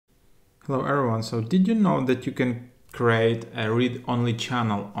Hello everyone, so did you know that you can create a read-only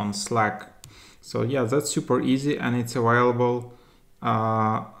channel on Slack? So yeah, that's super easy and it's available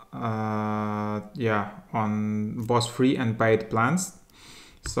on both free and paid plans.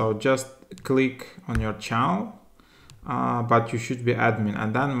 So just click on your channel, but you should be admin,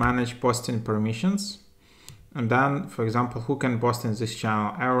 and then manage posting permissions. And then, for example, who can post in this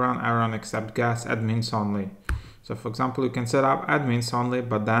channel? Everyone except guests, admins only. So for example, you can set up admins only,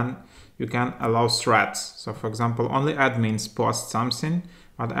 but then you can allow threads. So for example, only admins post something,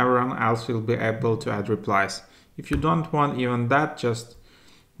 but everyone else will be able to add replies. If you don't want even that, just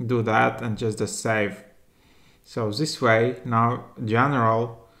do that and just save. So this way, now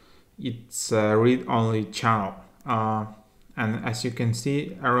general, it's a read-only channel. And as you can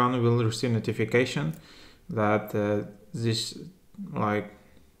see, everyone will receive notification that this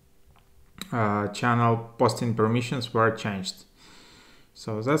channel posting permissions were changed.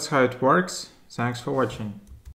 So that's how it works. Thanks for watching.